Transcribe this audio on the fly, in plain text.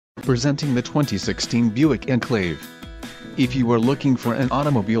presenting the 2016 Buick Enclave. If you are looking for an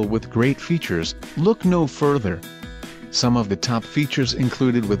automobile with great features, look no further. Some of the top features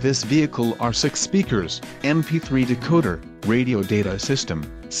included with this vehicle are 6 speakers, MP3 decoder, radio data system,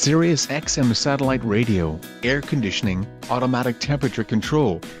 Sirius XM satellite radio, air conditioning, automatic temperature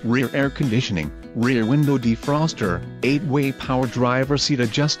control, rear air conditioning, rear window defroster, 8-way power driver seat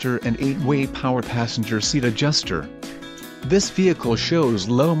adjuster and 8-way power passenger seat adjuster. This vehicle shows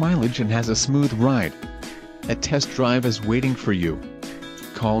low mileage and has a smooth ride. A test drive is waiting for you.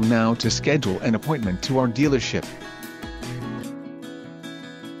 Call now to schedule an appointment to our dealership.